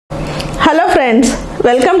Hello friends,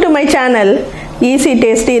 welcome to my channel Easy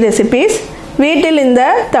Tasty Recipes. வீட்டில் இந்த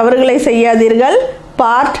தவறுகளை செய்யாதீர்கள்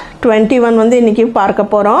part 21 வந்து இன்னைக்கு பார்க்க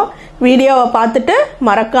போறோம். வீடியோவை பார்த்துட்டு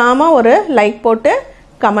மறக்காம ஒரு லைக் போட்டு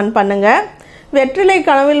கமெண்ட் பண்ணுங்க. வெற்றிலை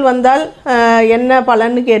கனவில் வந்தால் என்ன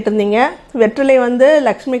பலன்னு கேட்டிருந்தீங்க. வெற்றிலை வந்து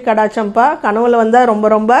லக்ஷ்மி கடாட்சம்பா, கனவுல வந்தா ரொம்ப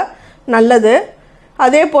ரொம்ப நல்லது.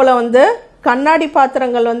 அதே போல வந்து கண்ணாடி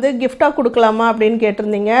பாத்திரங்கள் வந்து gift-ஆ கொடுக்கலாமா அப்படினு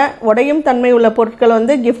கேட்டிருந்தீங்க. உடையும் தன்மை உள்ள பொருட்கள்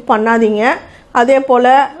வந்து gift பண்ணாதீங்க. அதே போல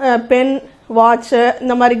பென், வாட்ச்,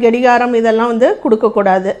 இந்த மாதிரி கடிகாரம் இதெல்லாம் வந்து கொடுக்க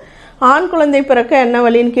கூடாது. ஆண் குழந்தை பிறக்க என்ன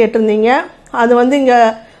வழின்னு கேட்டிருந்தீங்க. அது வந்து இங்க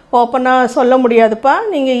ஓபனா சொல்ல முடியாதுப்பா.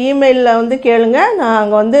 நீங்க இமெயில்ல வந்து கேளுங்க. நான்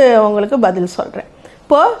அங்க வந்து உங்களுக்கு பதில் சொல்றேன்.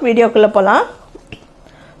 இப்போ வீடியோக்குள்ள போலாம்.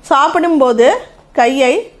 சாப்பிடும்போது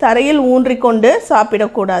கையை தரையில் ஊன்றிக்கொண்டு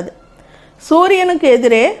சாப்பிடக்கூடாது. சூரியனுக்கு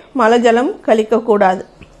எதிரே மலஜலம் கழிக்கக்கூடாது.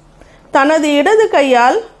 தனது இடது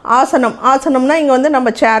கையால் ஆசனம்னா இங்கே வந்து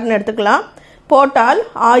நம்ம சேர்னு எடுத்துக்கலாம், போட்டால்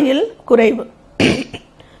ஆயில் குறைவு.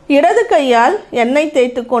 இடது கையால் எண்ணெய்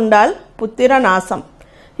தேய்த்து கொண்டால் புத்திர நாசம்.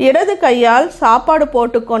 இடது கையால் சாப்பாடு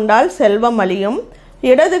போட்டுக்கொண்டால் செல்வம் அழியும்.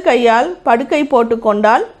 இடது கையால் படுக்கை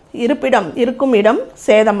போட்டுக்கொண்டால் இருக்கும் இடம்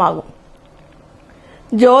சேதமாகும்.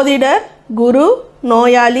 ஜோதிடர், குரு,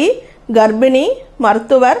 நோயாளி, கர்ப்பிணி,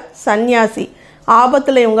 மருத்துவர், சந்நியாசி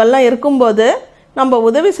ஆபத்தில் இவங்கெல்லாம் இருக்கும்போது நம்ம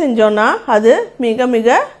உதவி செஞ்சோன்னா அது மிக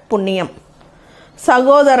மிக புண்ணியம்.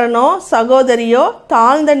 சகோதரனோ சகோதரியோ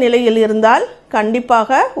தாழ்ந்த நிலையில் இருந்தால்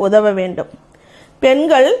கண்டிப்பாக உதவ வேண்டும்.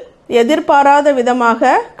 பெண்கள் எதிர்பாராத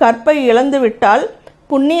விதமாக கற்பை இழந்துவிட்டால்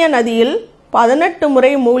புண்ணிய நதியில் 18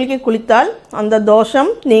 முறை மூழ்கி குளித்தால் அந்த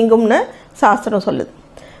தோஷம் நீங்கும்னு சாஸ்திரம் சொல்லுது.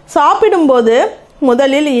 சாப்பிடும்போது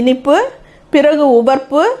முதலில் இனிப்பு, பிறகு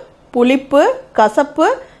உபர்ப்பு, புளிப்பு, கசப்பு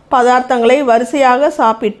பதார்த்தங்களை வரிசையாக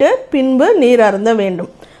சாப்பிட்டு பின்பு நீர் அருந்த வேண்டும்.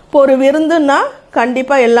 இப்போ ஒரு விருந்துன்னா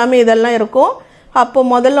கண்டிப்பாக எல்லாமே இதெல்லாம் இருக்கும். அப்போ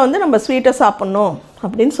முதல்ல வந்து நம்ம ஸ்வீட்டை சாப்பிட்ணும்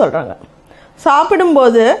அப்படின்னு சொல்கிறாங்க.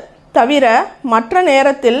 சாப்பிடும்போது தவிர மற்ற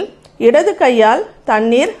நேரத்தில் இடது கையால்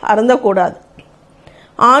தண்ணீர் அருந்தக்கூடாது.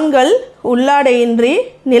 ஆண்கள் உள்ளாடையின்றி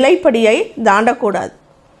நிலைப்படியை தாண்டக்கூடாது.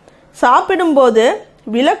 சாப்பிடும்போது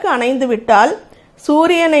விளக்கு அணைந்து விட்டால்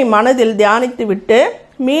சூரியனை மனதில் தியானித்துவிட்டு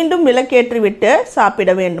மீண்டும் விளக்கேற்றிவிட்டு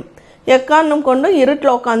சாப்பிட வேண்டும். எக்காரணம் கொண்டு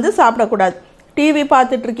இருட்டில் உட்காந்து சாப்பிடக்கூடாது. டிவி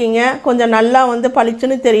பார்த்துட்டு இருக்கீங்க, கொஞ்சம் நல்லா வந்து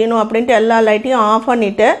பளிச்சுன்னு தெரியணும் அப்படின்ட்டு எல்லா லைட்டையும் ஆஃப்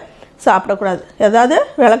பண்ணிட்டு சாப்பிடக்கூடாது. ஏதாவது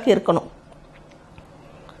விளக்கு இருக்கணும்.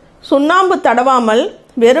 சுண்ணாம்பு தடவாமல்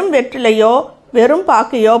வெறும் வெற்றிலையோ வெறும்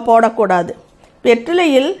பாக்கையோ போடக்கூடாது.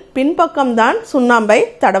 வெற்றிலையில் பின்பக்கம்தான் சுண்ணாம்பை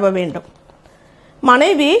தடவ வேண்டும்.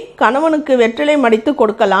 மனைவி கணவனுக்கு வெற்றிலை மடித்து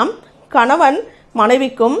கொடுக்கலாம். கணவன்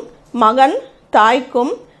மனைவிக்கும், மகன்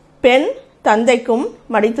தாய்க்கும், பெண் தந்தைக்கும்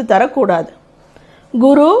மடித்து தரக்கூடாது.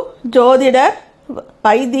 குரு, ஜோதிடர்,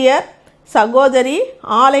 வைத்தியர், சகோதரி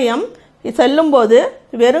ஆலயம் செல்லும்போது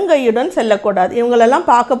வெறுங்கையுடன் செல்லக்கூடாது. இவங்களெல்லாம்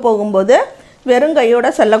பார்க்க போகும்போது வெறுங்கையோட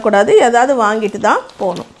செல்லக்கூடாது. ஏதாவது வாங்கிட்டு தான்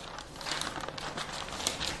போகணும்.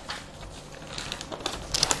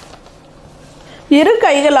 இரு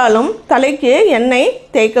கைகளாலும் தலைக்கு எண்ணெய்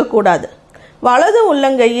தேய்க்கக்கூடாது. வலது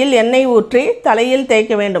உள்ளங்கையில் எண்ணெய் ஊற்றி தலையில்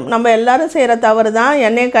தேய்க்க வேண்டும். நம்ம எல்லாரும் செய்கிற தவறு தான்.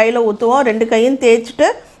 எண்ணெய் கையில் ஊற்றுவோம், 2 கையும் தேய்ச்சிட்டு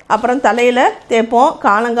அப்புறம் தலையில் தேய்ப்போம்.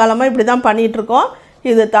 காலங்காலமாக இப்படி தான் பண்ணிகிட்ருக்கோம்.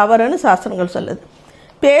 இது தவறுன்னு சாஸ்திரங்கள் சொல்லுது.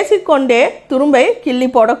 பேசிக்கொண்டே துரும்பை கிள்ளி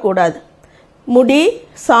போடக்கூடாது. முடி,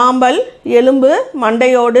 சாம்பல், எலும்பு,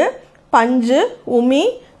 மண்டையோடு, பஞ்சு, உமி,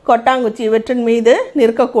 கொட்டாங்குச்சி இவற்றின் மீது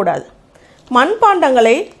நிற்கக்கூடாது.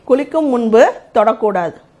 மண்பாண்டங்களை குளிக்கும் முன்பு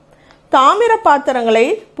தொடக்கூடாது. தாமிர பாத்திரங்களை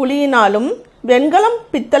புளியினாலும், வெண்கலம்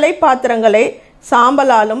பித்தளை பாத்திரங்களை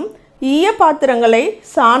சாம்பலாலும், ஈய பாத்திரங்களை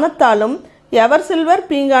சாணத்தாலும், எவர் சில்வர்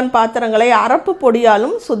பீங்கான் பாத்திரங்களை அரப்பு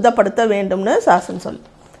பொடியாலும் சுத்தப்படுத்த வேண்டும்னு சாசனம் சொல்லு.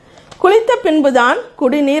 குளித்த பின்புதான்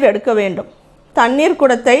குடிநீர் எடுக்க வேண்டும். தண்ணீர்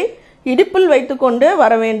குடத்தை இடுப்பில் வைத்து கொண்டு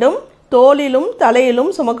வர வேண்டும். தோளிலும்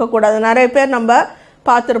தலையிலும் சுமக்கக்கூடாது. நிறைய பேர் நம்ம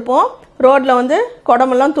பார்த்துருப்போம், ரோட்டில் வந்து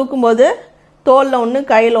குடமெல்லாம் தூக்கும்போது தோலில் ஒன்று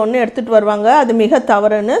கையில் ஒன்று எடுத்துகிட்டு வருவாங்க. அது மிக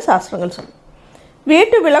தவறுன்னு சாஸ்திரங்கள் சொல்லும்.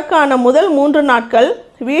 வீட்டு விளக்கான முதல் 3 நாட்கள்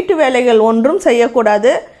வீட்டு வேலைகள் ஒன்றும்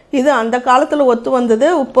செய்யக்கூடாது. இது அந்த காலத்தில் ஒத்து வந்தது.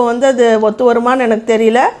 இப்போ வந்து அது ஒத்து வருமானு எனக்கு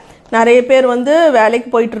தெரியல. நிறைய பேர் வந்து வேலைக்கு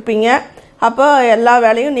போயிட்டுருப்பீங்க. அப்போ எல்லா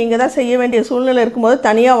வேலையும் நீங்கள் தான் செய்ய வேண்டிய சூழ்நிலை இருக்கும்போது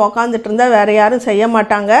தனியாக உக்காந்துட்டு இருந்தால் வேறு யாரும் செய்ய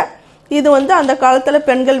மாட்டாங்க. இது வந்து அந்த காலத்தில்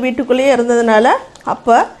பெண்கள் வீட்டுக்குள்ளேயே இருந்ததுனால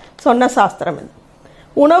அப்போ சொன்ன சாஸ்திரம் இது.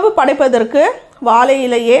 உணவு படைப்பதற்கு வாழை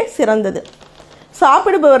இலையே சிறந்தது.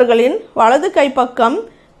 சாப்பிடுபவர்களின் வலது கைப்பக்கம்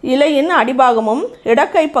இலையின் அடிபாகமும்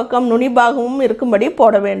இடக்கை பக்கம் நுனிபாகமும் இருக்கும்படி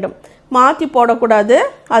போட வேண்டும். மாற்றி போடக்கூடாது.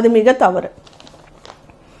 அது மிக தவறு.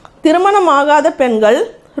 திருமணமாகாத பெண்கள்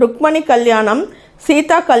ருக்மணி கல்யாணம்,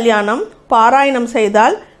 சீதா கல்யாணம் பாராயணம்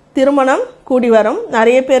செய்தால் திருமணம் கூடி வரும்.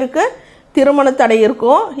 நிறைய பேருக்கு திருமண தடை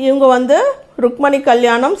இருக்கும். இவங்க வந்து ருக்மணி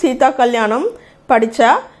கல்யாணம், சீதா கல்யாணம்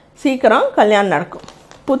படித்தா சீக்கிரம் கல்யாணம் நடக்கும்.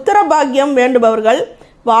 புத்திர பாக்கியம் வேண்டுபவர்கள்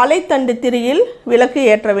வாழைத்தண்டு திரியில் விளக்கு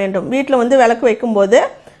ஏற்ற வேண்டும். வீட்டில் வந்து விளக்கு வைக்கும்போது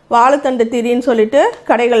வாழைத்தண்டு திரின்னு சொல்லிட்டு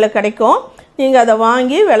கடைகளில் கிடைக்கும். நீங்கள் அதை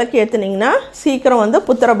வாங்கி விளக்கு ஏற்றுனீங்கன்னா சீக்கிரம் வந்து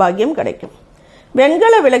புத்திர பாக்கியம் கிடைக்கும்.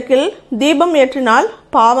 வெண்கல விளக்கில் தீபம் ஏற்றினால்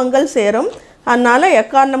பாவங்கள் சேரும். அதனால்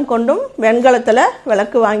எக்காரணம் கொண்டும் வெண்கலத்தில்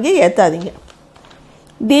விளக்கு வாங்கி ஏற்றாதீங்க.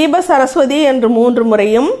 தீப சரஸ்வதி என்று 3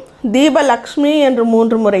 முறையும், தீபலக்ஷ்மி என்று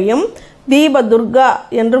 3 முறையும், தீப துர்கா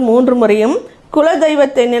என்று 3 முறையும்,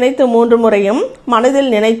 குலதெய்வத்தை நினைத்து 3 முறையும் மனதில்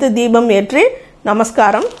நினைத்து தீபம் ஏற்றி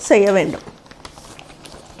நமஸ்காரம் செய்ய வேண்டும்.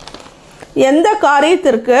 எந்த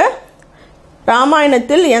காரியத்திற்கு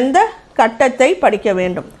ராமாயணத்தில் எந்த கட்டத்தை படிக்க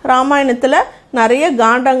வேண்டும்? ராமாயணத்தில் நிறைய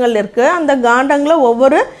காண்டங்கள் இருக்குது. அந்த காண்டங்களில்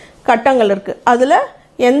ஒவ்வொரு கட்டங்கள் இருக்குது. அதில்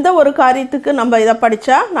எந்த ஒரு காரியத்துக்கு நம்ம இதை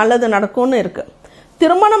படித்தா நல்லது நடக்கும்னு இருக்குது.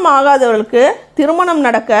 திருமணம் ஆகாதவர்களுக்கு திருமணம்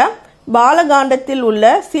நடக்க பாலகாண்டத்தில் உள்ள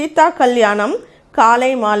சீதா கல்யாணம்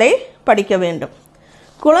காலை மாலை படிக்க வேண்டும்.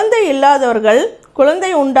 குழந்தை இல்லாதவர்கள்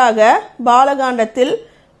குழந்தை உண்டாக பாலகாண்டத்தில்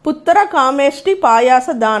புத்திர காமேஷ்டி பாயாச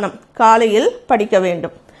தானம் காலையில் படிக்க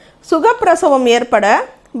வேண்டும். சுகப்பிரசவம் ஏற்பட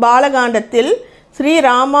பாலகாண்டத்தில்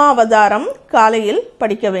ஸ்ரீராமாவதாரம் காலையில்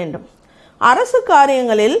படிக்க வேண்டும். அரசு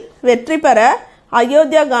காரியங்களில் வெற்றி பெற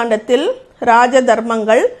அயோத்தியா காண்டத்தில் ராஜ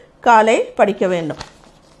தர்மங்கள் காலை படிக்க வேண்டும்.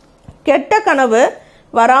 கெட்ட கனவு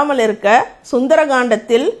வராமல் இருக்க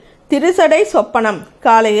சுந்தரகாண்டத்தில் திரிசடை சொப்பனம்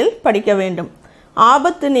காலையில் படிக்க வேண்டும்.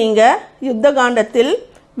 ஆபத்து நீங்க யுத்த காண்டத்தில்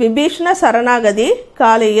விபீஷ்ண சரணாகதி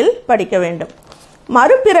காலையில் படிக்க வேண்டும்.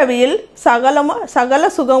 மறுபிறவியில் சகல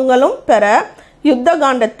சுகங்களும் பெற யுத்த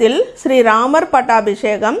காண்டத்தில் ஸ்ரீராமர்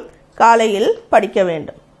பட்டாபிஷேகம் காலையில் படிக்க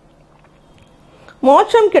வேண்டும்.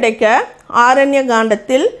 மோட்சம் கிடைக்க ஆரண்ய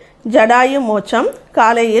காண்டத்தில் ஜடாயு மோட்சம்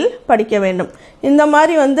காலையில் படிக்க வேண்டும். இந்த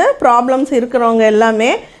மாதிரி வந்து ப்ராப்ளம்ஸ் இருக்கிறவங்க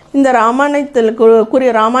எல்லாமே இந்த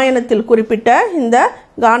ராமாயணத்தில் குறிப்பிட்ட இந்த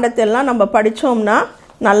காண்டத்தெல்லாம் நம்ம படித்தோம்னா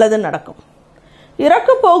நல்லது நடக்கும். இறக்க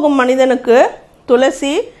போகும் மனிதனுக்கு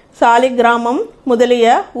துளசி, சாலிகிராமம் முதலிய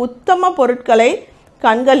உத்தம பொருட்களை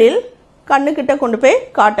கண்ணுக்கிட்ட கொண்டு போய்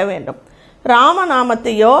காட்ட வேண்டும்.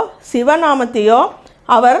 ராமநாமத்தையோ சிவநாமத்தையோ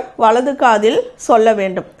அவர் வலது காதில் சொல்ல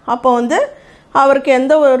வேண்டும். அப்போ வந்து அவருக்கு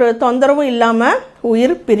எந்த ஒரு தொந்தரவும் இல்லாமல்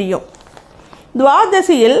உயிர் பிரியும்.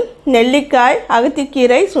 துவாதசியில் நெல்லிக்காய்,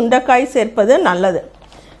 அகத்திக்கீரை, சுண்டைக்காய் சேர்ப்பது நல்லது.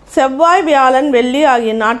 செவ்வாய், வியாழன், வெள்ளி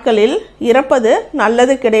ஆகிய நாட்களில் இறப்பது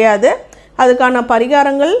நல்லது கிடையாது. அதுக்கான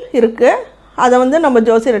பரிகாரங்கள் இருக்குது. அதை வந்து நம்ம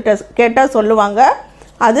ஜோசியர்கிட்ட கேட்டால் சொல்லுவாங்க.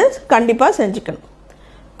 அது கண்டிப்பாக செஞ்சுக்கணும்.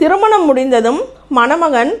 திருமணம் முடிந்ததும்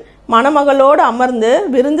மணமகன் மணமகளோடு அமர்ந்து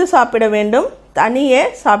விருந்து சாப்பிட வேண்டும். தனியே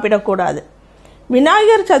சாப்பிடக்கூடாது.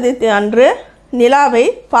 விநாயகர் சதுர்த்தி அன்று நிலாவை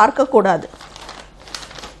பார்க்கக்கூடாது.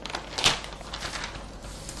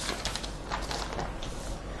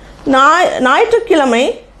 ஞாயிற்றுக்கிழமை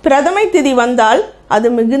பிரதமை திதி வந்தால் அது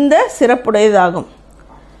மிகுந்த சிறப்புடையதாகும்.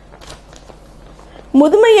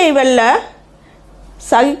 முதுமையை வெல்ல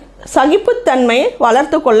சகிப்புத்தன்மை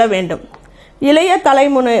வளர்த்து கொள்ள வேண்டும். இளைய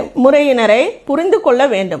தலைமுறையினரை புரிந்து கொள்ள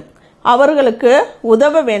வேண்டும். அவர்களுக்கு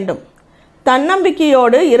உதவ வேண்டும்.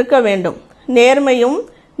 தன்னம்பிக்கையோடு இருக்க வேண்டும். நேர்மையும்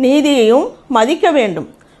நீதியையும் மதிக்க வேண்டும்.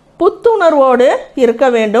 புத்துணர்வோடு இருக்க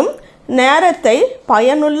வேண்டும். நேரத்தை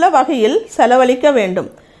பயனுள்ள வகையில் செலவழிக்க வேண்டும்.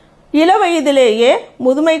 இளவயதிலேயே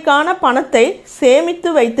முதுமைக்கான பணத்தை சேமித்து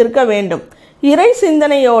வைத்திருக்க வேண்டும். இறை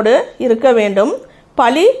சிந்தனையோடு இருக்க வேண்டும்.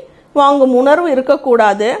 பழி வாங்கும் உணர்வு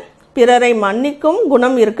இருக்கக்கூடாது. பிறரை மன்னிக்கும்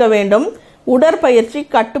குணம் இருக்க வேண்டும். உடற்பயிற்சி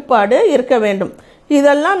கட்டுப்பாடு இருக்க வேண்டும்.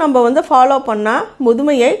 இதெல்லாம் நம்ம வந்து ஃபாலோ பண்ணால்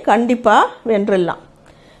முதுமையை கண்டிப்பாக வென்றிடலாம்.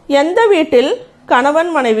 எந்த வீட்டில் கணவன்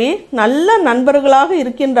மனைவி நல்ல நண்பர்களாக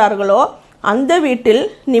இருக்கின்றார்களோ அந்த வீட்டில்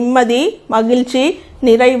நிம்மதி, மகிழ்ச்சி,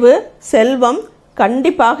 நிறைவு, செல்வம்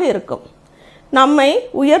கண்டிப்பாக இருக்கும். நம்மை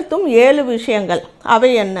உயர்த்தும் 7 விஷயங்கள் அவை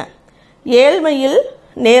என்ன? ஏழ்மையில்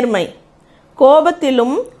நேர்மை,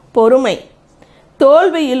 கோபத்திலும் பொறுமை,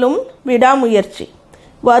 தோல்வியிலும் விடாமுயற்சி,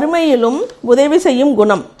 வறுமையிலும் உதவி செய்யும்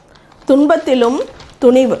குணம், துன்பத்திலும்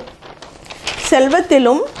துணிவு,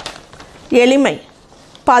 செல்வத்திலும் எளிமை,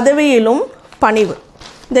 பதவியிலும் பணிவு.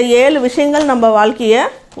 இந்த 7 விஷயங்கள் நம்ம வாழ்க்கையை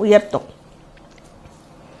உயர்த்தும்.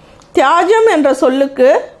 தியாஜம் என்ற சொல்லுக்கு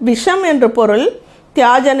விஷம் என்று பொருள்.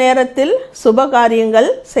 தியாஜ நேரத்தில் சுப காரியங்கள்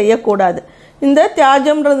செய்யக்கூடாது. இந்த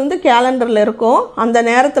தியாஜம்ன்றது வந்து கேலண்டரில் இருக்கும். அந்த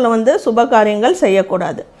நேரத்தில் வந்து சுப காரியங்கள்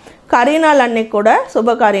செய்யக்கூடாது. கரிநாள் அன்னைக்கு கூட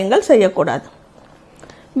சுப காரியங்கள் செய்யக்கூடாது.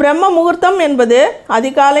 பிரம்ம முகூர்த்தம் என்பது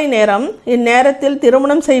அதிகாலை நேரம். இந்நேரத்தில்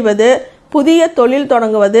திருமணம் செய்வது, புதிய தொழில்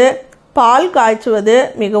தொடங்குவது, பால் காய்ச்சுவது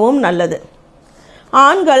மிகவும் நல்லது.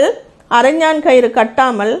 ஆண்கள் அரைஞான் கயிறு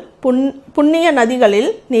கட்டாமல் புண்ணிய நதிகளில்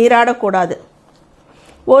நீராடக்கூடாது.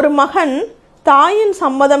 ஒரு மகன் தாயின்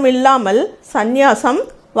சம்மதம் இல்லாமல் சந்நியாசம்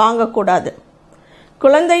வாங்கக்கூடாது.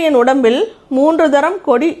 குழந்தையின் உடம்பில் 3 தரம்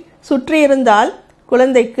கொடி சுற்றி இருந்தால்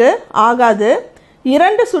குழந்தைக்கு ஆகாது.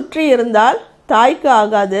 2 சுற்றி இருந்தால் தாய்க்கு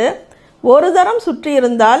ஆகாது. 1 தரம் சுற்றி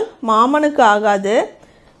இருந்தால் மாமனுக்கு ஆகாது.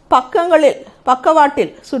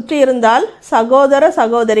 பக்கவாட்டில் சுற்றி இருந்தால் சகோதர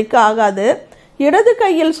சகோதரிக்கு ஆகாது. இடது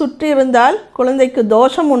கையில் சுற்றி இருந்தால் குழந்தைக்கு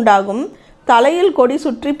தோஷம் உண்டாகும். தலையில் கொடி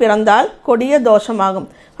சுற்றி பிறந்தால் கொடிய தோஷமாகும்.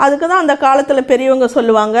 அதுக்கு தான் அந்த காலத்தில் பெரியவங்க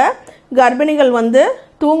சொல்லுவாங்க, கர்ப்பிணிகள்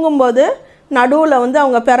தூங்கும்போது நடுவில்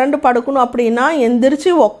அவங்க பிறண்டு படுக்கணும் அப்படின்னா எந்திரிச்சு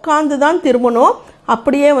உக்காந்து தான் திரும்பணும்,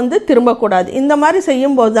 அப்படியே திரும்பக்கூடாது. இந்த மாதிரி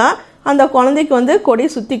செய்யும்போது தான் அந்த குழந்தைக்கு கொடி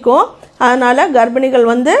சுற்றிக்கும். அதனால் கர்ப்பிணிகள்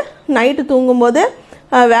நைட்டு தூங்கும்போது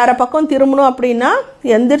வேறு பக்கம் திரும்பணும் அப்படின்னா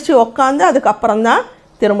எந்திரிச்சு உக்காந்து அதுக்கப்புறம் தான்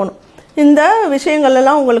திரும்பணும். இந்த விஷயங்கள்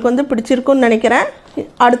எல்லாம் உங்களுக்கு பிடிச்சிருக்குன்னு நினைக்கிறேன்.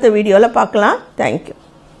 அடுத்த வீடியோவில் பார்க்கலாம். தேங்க்யூ.